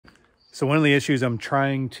So one of the issues I'm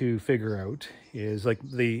trying to figure out is, like,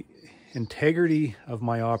 the integrity of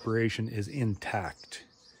my operation is intact,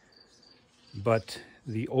 but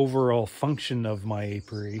the overall function of my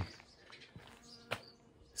apiary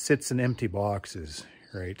sits in empty boxes,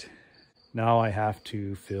 right? Now I have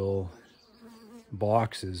to fill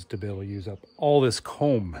boxes to be able to use up all this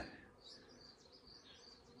comb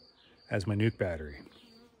as my nuke battery.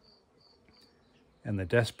 And the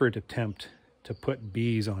desperate attempt to put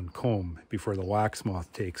bees on comb before the wax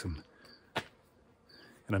moth takes them.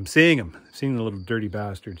 And I'm seeing them. I'm seeing the little dirty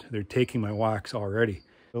bastards. They're taking my wax already.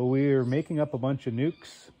 So we're making up a bunch of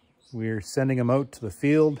nukes. We're sending them out to the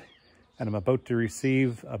field, and I'm about to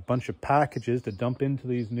receive a bunch of packages to dump into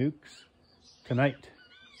these nukes tonight.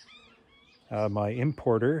 My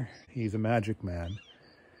importer, he's a magic man.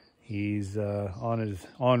 He's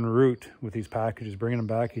en route with these packages, bringing them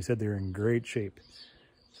back. He said they're in great shape.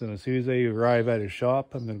 So as soon as they arrive at his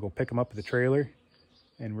shop, I'm going to go pick them up at the trailer,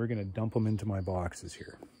 and we're going to dump them into my boxes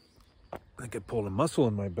here. I could pull a muscle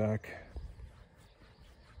in my back.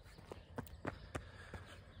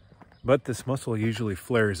 But this muscle usually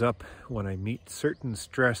flares up when I meet certain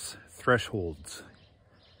stress thresholds.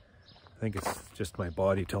 I think it's just my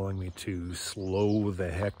body telling me to slow the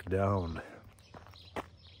heck down.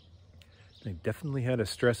 I definitely had a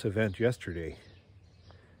stress event yesterday.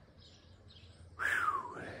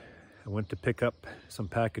 Whew. I went to pick up some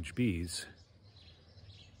packaged bees.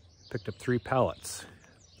 Picked up 3 pallets.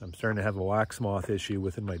 I'm starting to have a wax moth issue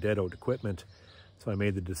within my dead out equipment. So I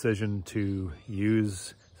made the decision to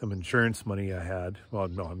use some insurance money I had. Well,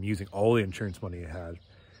 no, I'm using all the insurance money I had.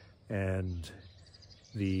 And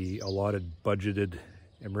the allotted budgeted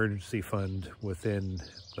emergency fund within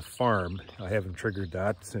the farm. I haven't triggered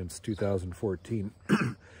that since 2014.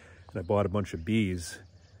 And I bought a bunch of bees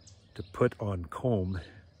to put on comb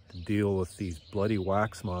to deal with these bloody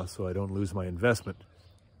wax moths so I don't lose my investment.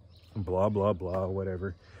 Blah, blah, blah,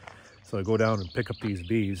 whatever. So I go down and pick up these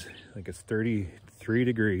bees. I think it's 33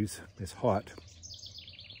 degrees. It's hot.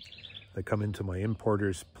 They come into my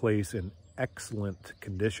importer's place in excellent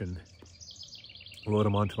condition. Load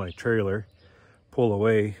them onto my trailer, pull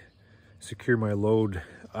away, secure my load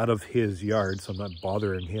out of his yard so I'm not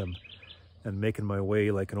bothering him, and making my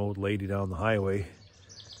way like an old lady down the highway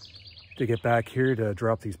to get back here to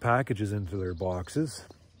drop these packages into their boxes.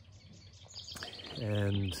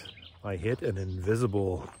 And I hit an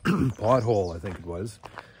invisible pothole, I think it was.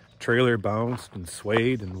 Trailer bounced and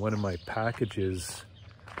swayed, and one of my packages,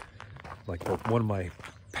 like one of my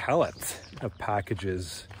pallets of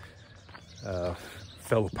packages,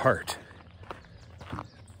 fell apart,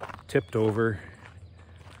 tipped over,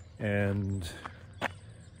 and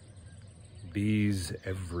bees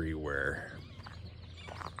everywhere.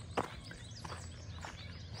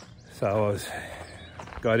 So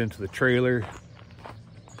I got into the trailer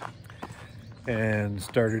and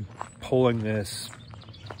started pulling this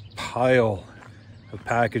pile of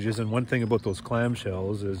packages. And one thing about those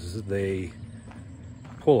clamshells is they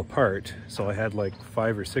pull apart. So I had like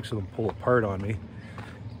 5 or 6 of them pull apart on me.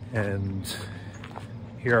 And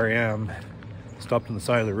here I am, stopped on the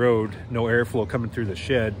side of the road, no airflow coming through the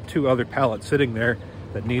shed, 2 other pallets sitting there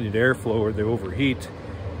that needed airflow or they overheat,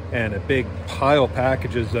 and a big pile of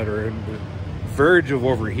packages that are in the verge of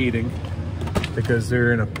overheating because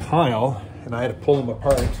they're in a pile, and I had to pull them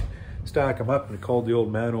apart, stack them up, and I called the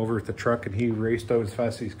old man over at the truck, and he raced out as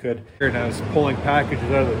fast as he could. And I was pulling packages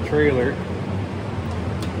out of the trailer.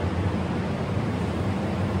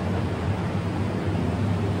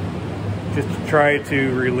 Just to try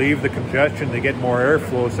to relieve the congestion, to get more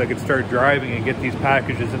airflow so I could start driving and get these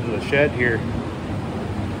packages into the shed here.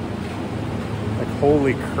 Like,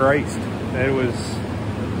 holy Christ, it was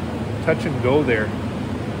touch and go there.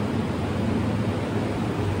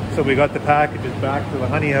 So we got the packages back to the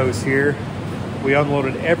honey house here. We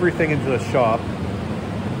unloaded everything into the shop.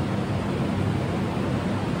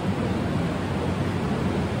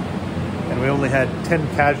 And we only had 10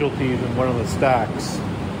 casualties in one of the stacks.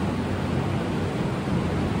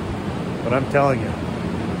 But I'm telling you,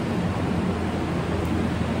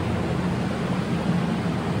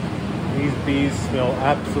 these bees smell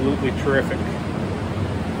absolutely terrific.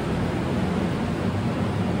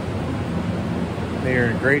 They are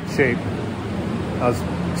in great shape. I was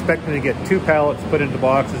expecting to get 2 pallets put into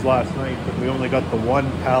boxes last night, but we only got the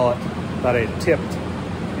 1 pallet that I had tipped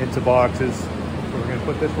into boxes. So we're going to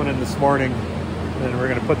put this one in this morning, and then we're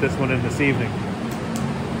going to put this one in this evening.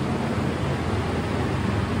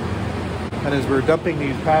 And as we're dumping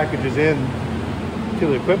these packages in to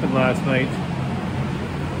the equipment last night,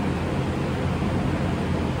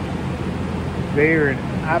 they are in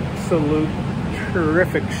absolute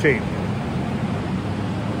terrific shape.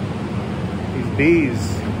 bees,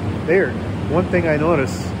 one thing I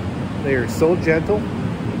noticed, they are so gentle.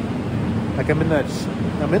 Like I'm in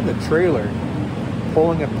the trailer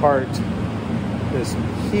pulling apart this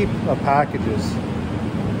heap of packages,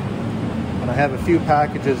 and I have a few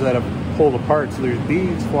packages that have pulled apart, so there's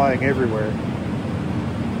bees flying everywhere.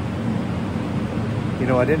 You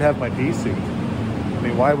know, I didn't have my bee suit. I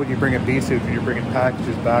mean, why would you bring a bee suit when you're bringing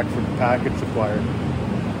packages back from the package supplier?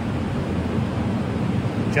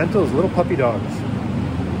 Gentle as little puppy dogs.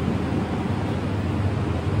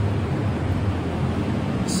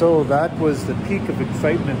 So that was the peak of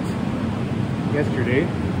excitement yesterday.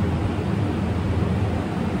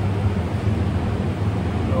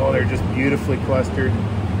 Oh, they're just beautifully clustered.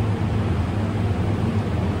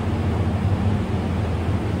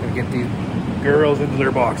 Gotta get these girls into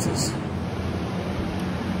their boxes.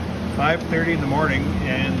 5:30 in the morning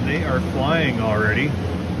and they are flying already.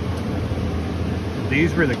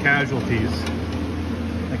 These were the casualties.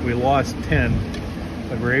 Like we lost 10,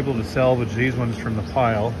 but we're able to salvage these ones from the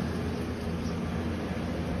pile.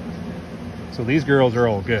 So these girls are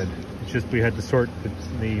all good. It's just we had to sort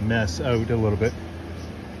the mess out a little bit.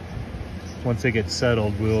 Once they get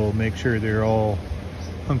settled, we'll make sure they're all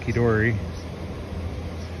hunky-dory.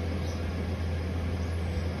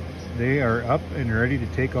 They are up and ready to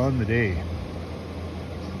take on the day.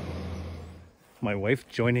 My wife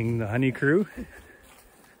joining the honey crew.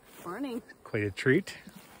 Morning. Quite a treat.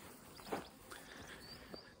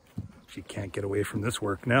 She can't get away from this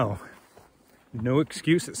work now. No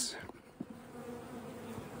excuses.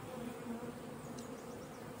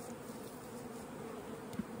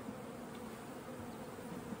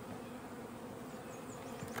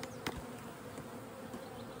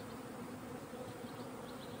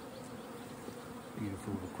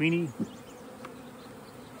 Beautiful little queenie.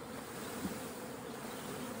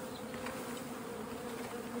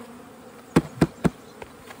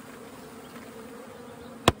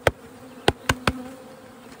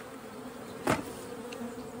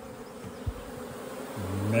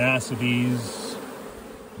 Massive bees.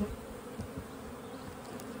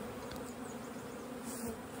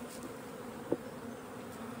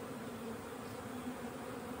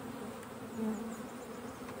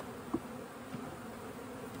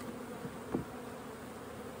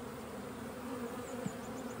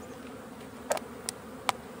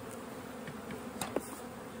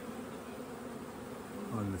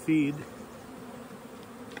 On the feed.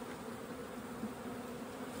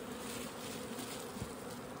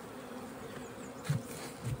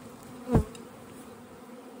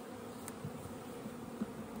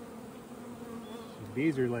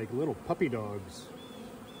 These are like little puppy dogs.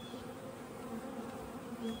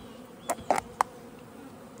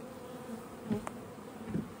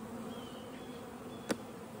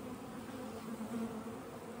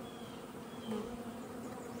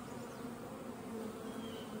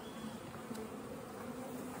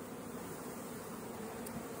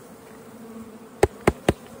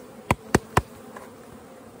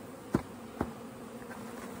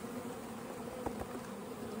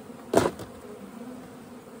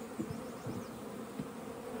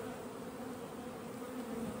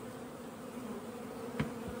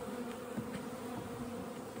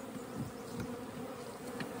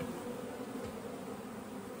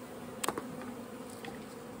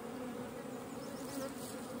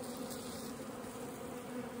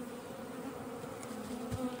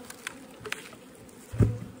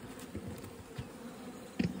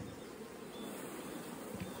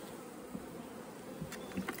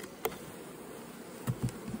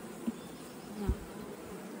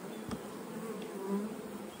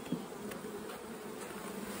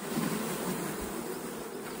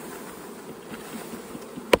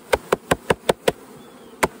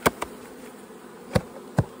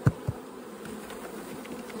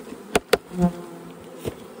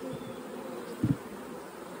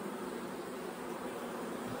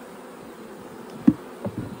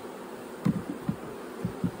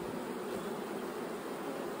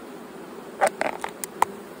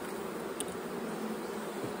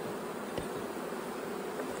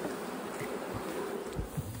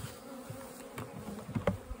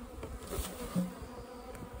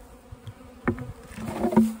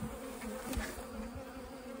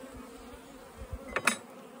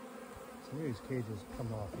 These cages come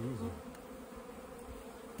off easy.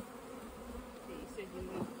 Okay, you said you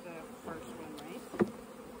moved the first one, right?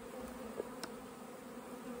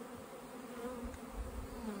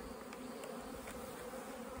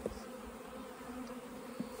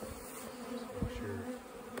 Make sure.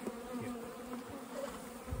 Yeah.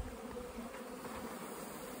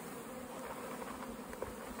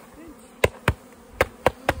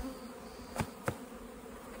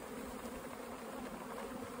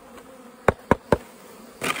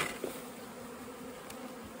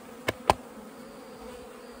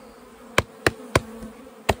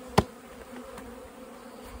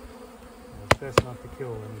 best not to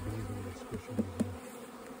kill any bees when you're squishing these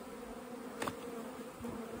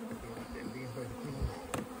in. Bees by the king.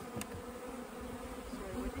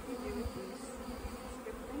 Sorry, what did you do with these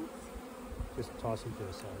strip things? Just toss them to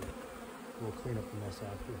the side. We'll clean up the mess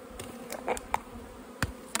after.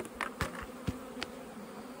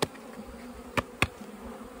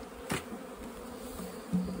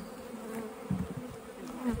 And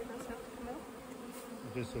why do those have to come out?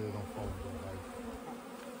 Just so they don't fall into the hive.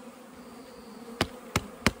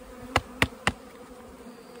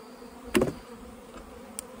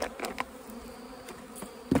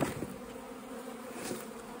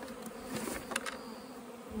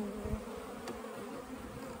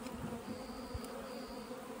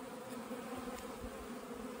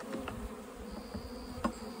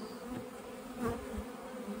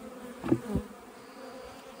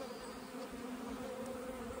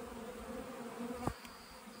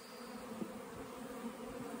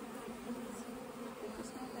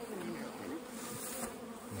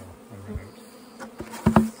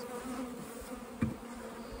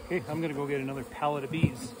 Okay, I'm gonna go get another pallet of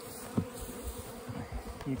bees.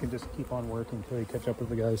 You can just keep on working until you catch up with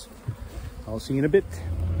the guys. I'll see you in a bit.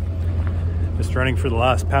 Just running for the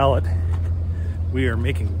last pallet. We are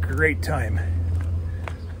making great time.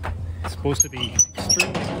 It's supposed to be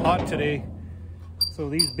extremely hot today, so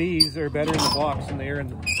these bees are better in the box than they are in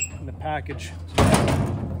the package.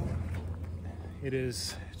 It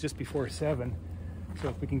is just before 7, so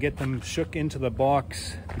if we can get them shook into the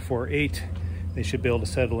box before 8, they should be able to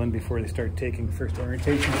settle in before they start taking first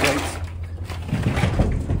orientation flights.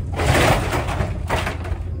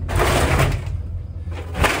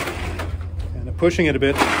 And I'm pushing it a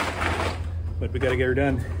bit, but we got to get her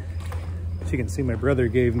done. As you can see, my brother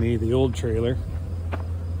gave me the old trailer.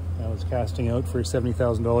 I was casting out for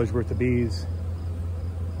 $70,000 worth of bees.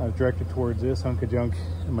 I was directed towards this hunk of junk,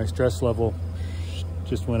 and my stress level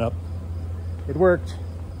just went up. It worked.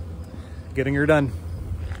 Getting her done.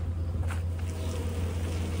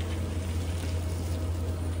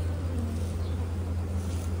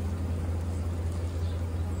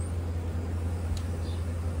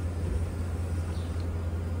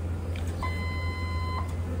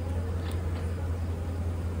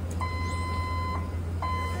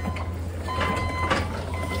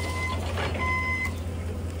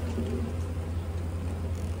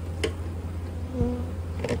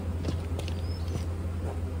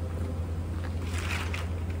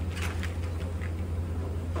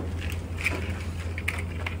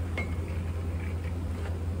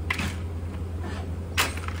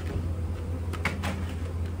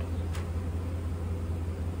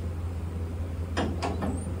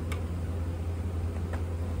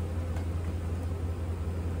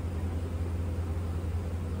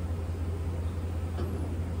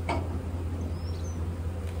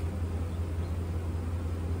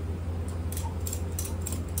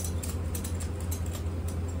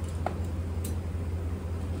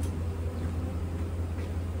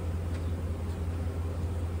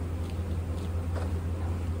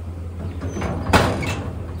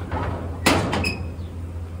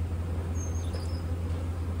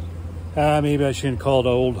 Maybe I shouldn't call it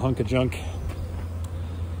an old hunk of junk.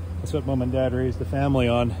 That's what Mom and Dad raised the family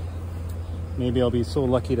on. Maybe I'll be so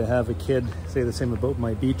lucky to have a kid say the same about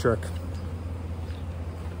my bee truck.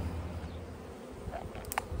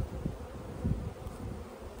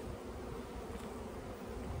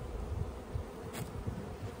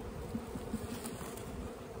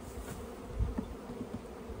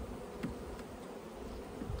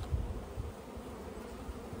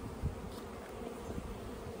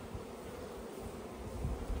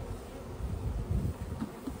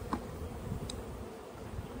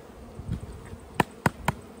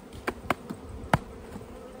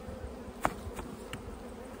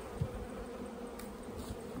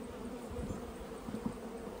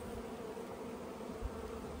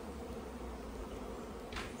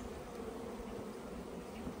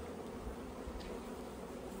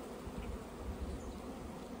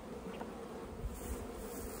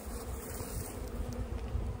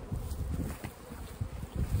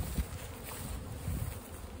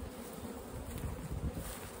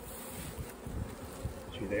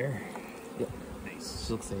 You there? Yep. Nice.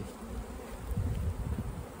 She looks safe.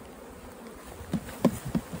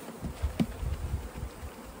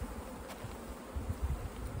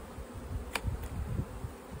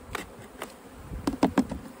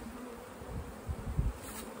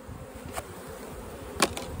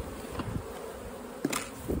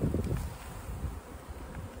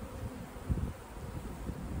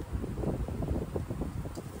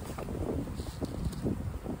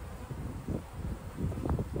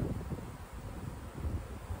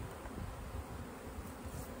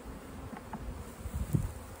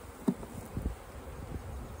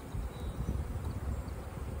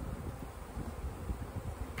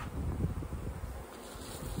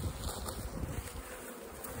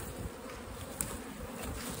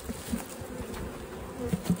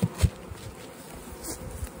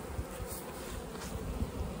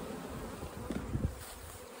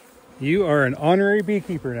 You are an honorary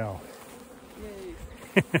beekeeper now. Yay.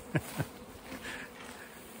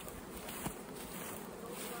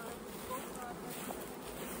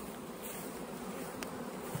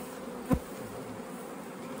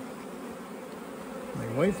 My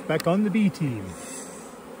wife's back on the bee team.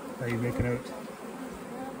 How are you making out?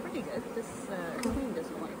 Pretty good. This queen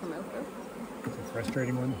doesn't want to come out though. It's a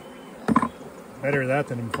frustrating one. Better that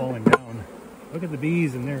than him falling down. Look at the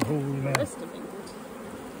bees in there, holy man. Rest of it.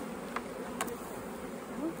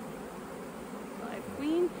 5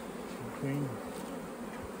 queen. Queen.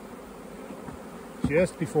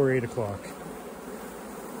 Just before 8 o'clock.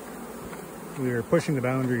 We were pushing the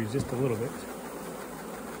boundaries just a little bit.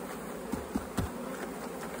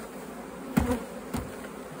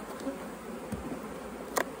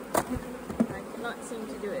 I cannot seem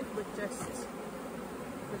to do it with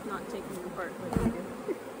not taking them apart like you do.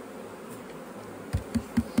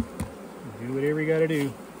 Do whatever you gotta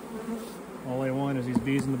do. All I want is these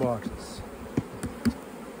bees in the boxes.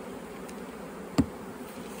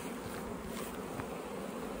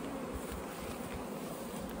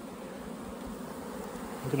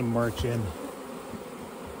 Look at them march in.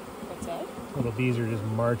 What's that? Little bees are just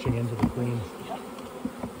marching into the queen. Yeah.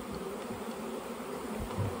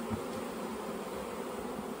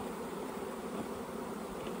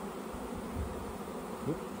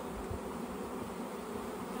 Oop.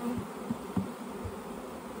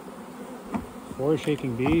 4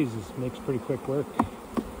 shaking bees makes pretty quick work.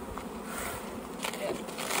 Yeah.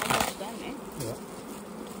 Almost done, eh? Yeah.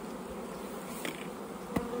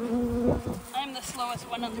 I'm the slowest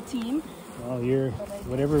one on the team. Well, you're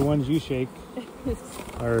whatever ones you shake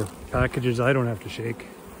are packages I don't have to shake.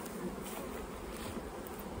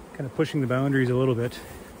 Kind of pushing the boundaries a little bit.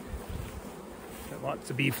 Got lots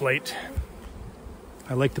of bee flight.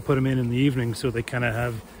 I like to put them in the evening so they kind of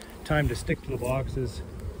have time to stick to the boxes.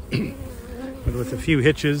 But with a few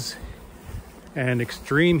hitches and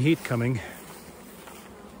extreme heat coming,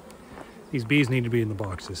 these bees need to be in the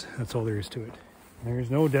boxes. That's all there is to it.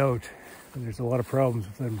 There's no doubt that there's a lot of problems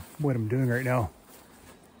with what I'm doing right now.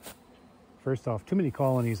 First off, too many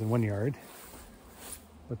colonies in one yard,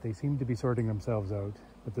 but they seem to be sorting themselves out.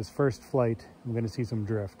 With this first flight, I'm going to see some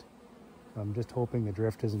drift. I'm just hoping the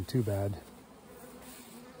drift isn't too bad.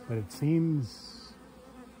 But it seems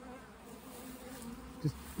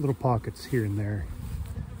just little pockets here and there.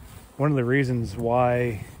 One of the reasons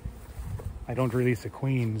why I don't release the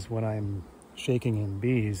queens when I'm shaking in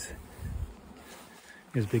bees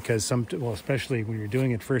is because especially when you're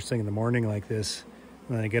doing it first thing in the morning like this,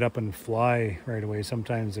 when I get up and fly right away,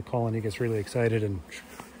 sometimes the colony gets really excited and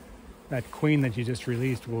that queen that you just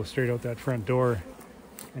released will go straight out that front door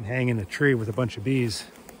and hang in a tree with a bunch of bees.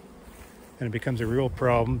 And it becomes a real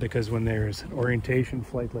problem because when there's an orientation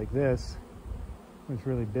flight like this, when it's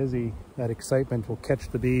really busy, that excitement will catch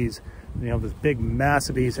the bees. And you have this big mass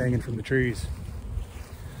of bees hanging from the trees.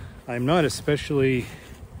 I'm not especially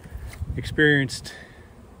experienced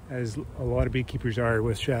as a lot of beekeepers are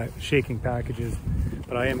with shaking packages,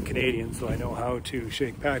 but I am Canadian, so I know how to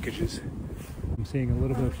shake packages. I'm seeing a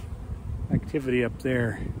little bit of activity up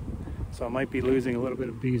there, so I might be losing a little bit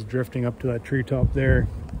of bees drifting up to that treetop there.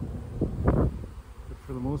 But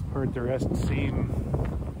for the most part, the rest seem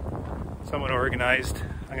somewhat organized.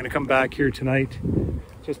 I'm going to come back here tonight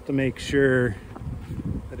just to make sure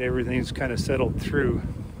that everything's kind of settled through.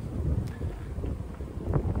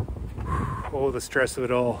 Oh, the stress of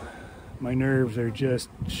it all. My nerves are just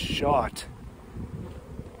shot.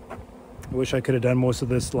 I wish I could have done most of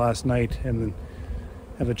this last night and then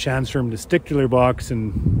have a chance for them to stick to their box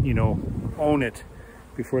and, you know, own it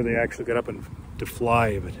before they actually get up and to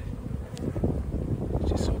fly. But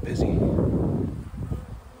it's just so busy.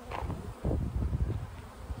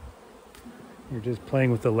 You're just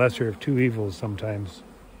playing with the lesser of two evils sometimes.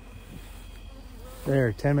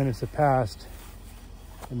 There, 10 minutes have passed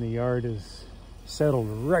and the yard is settled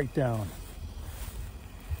right down.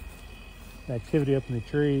 The activity up in the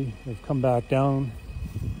tree, they've come back down.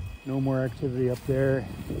 No more activity up there,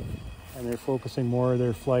 and they're focusing more of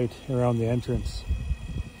their flight around the entrance.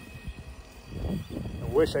 I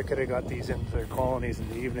wish I could have got these into their colonies in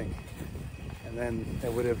the evening, and then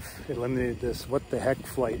it would have eliminated this what the heck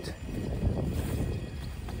flight.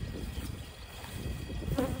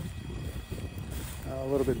 A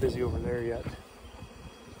little bit busy over there yet.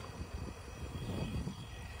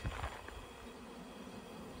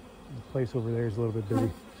 The place over there is a little bit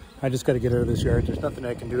busy. I just got to get out of this yard. There's nothing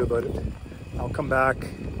I can do about it. I'll come back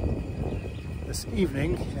this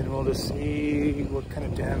evening and we'll just see what kind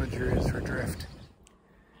of damage there is for drift.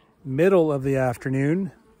 Middle of the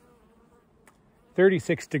afternoon,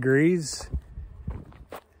 36 degrees.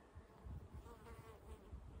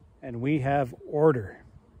 and we have order.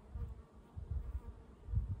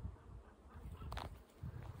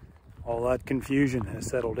 All that confusion has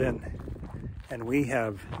settled in, and we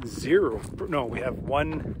have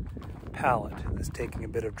one pallet that's taking a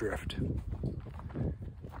bit of drift.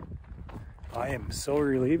 I am so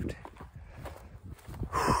relieved.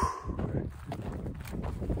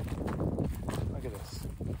 Look at this.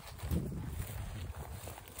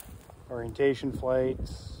 Orientation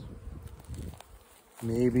flights,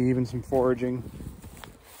 maybe even some foraging.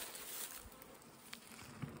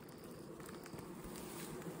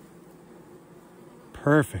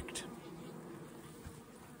 Perfect.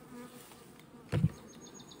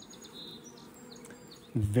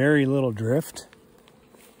 Very little drift.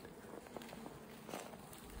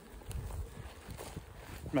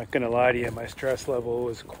 I'm not going to lie to you, my stress level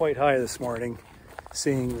was quite high this morning,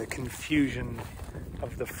 seeing the confusion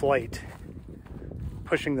of the flight,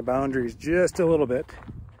 pushing the boundaries just a little bit,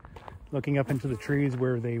 looking up into the trees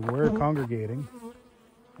where they were congregating,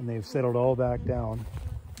 and they've settled all back down.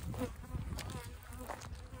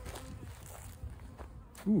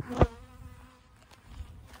 Ooh.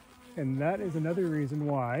 And that is another reason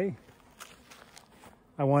why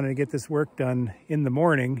I wanted to get this work done in the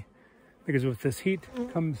morning, because with this heat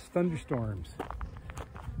comes thunderstorms.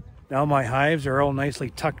 Now my hives are all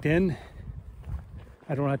nicely tucked in.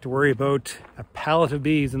 I don't have to worry about a pallet of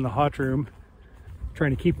bees in the hot room,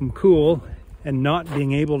 trying to keep them cool and not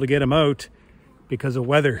being able to get them out because of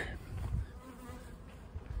weather.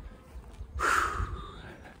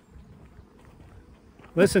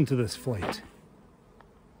 Listen to this flight.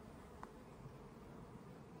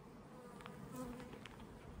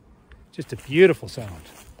 Just a beautiful sound.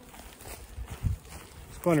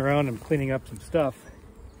 Just going around and cleaning up some stuff.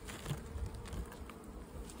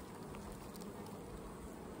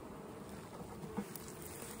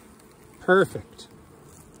 Perfect.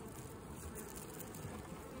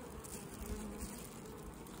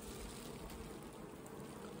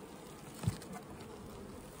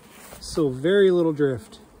 So very little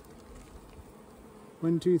drift.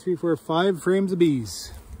 1, 2, 3, 4, 5 frames of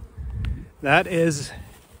bees. That is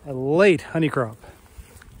a late honey crop.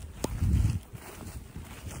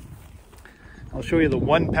 I'll show you the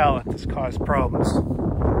one pallet that's caused problems.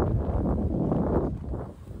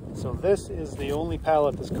 So this is the only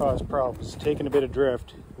pallet that's caused problems, taking a bit of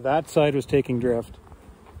drift. That side was taking drift.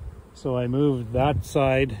 So I moved that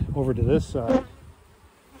side over to this side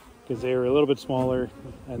because they were a little bit smaller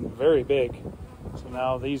and very big. So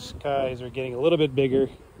now these guys are getting a little bit bigger,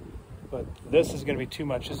 but this is going to be too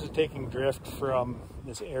much. This is taking drift from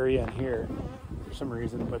this area in here for some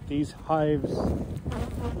reason, but these hives,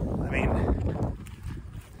 I mean,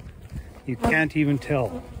 you can't even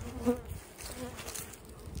tell.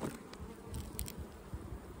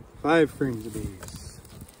 5 frames of bees.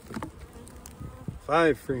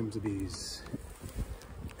 5 frames of bees.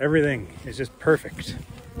 Everything is just perfect.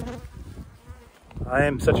 I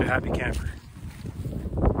am such a happy camper.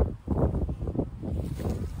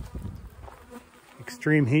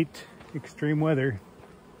 Extreme heat, extreme weather.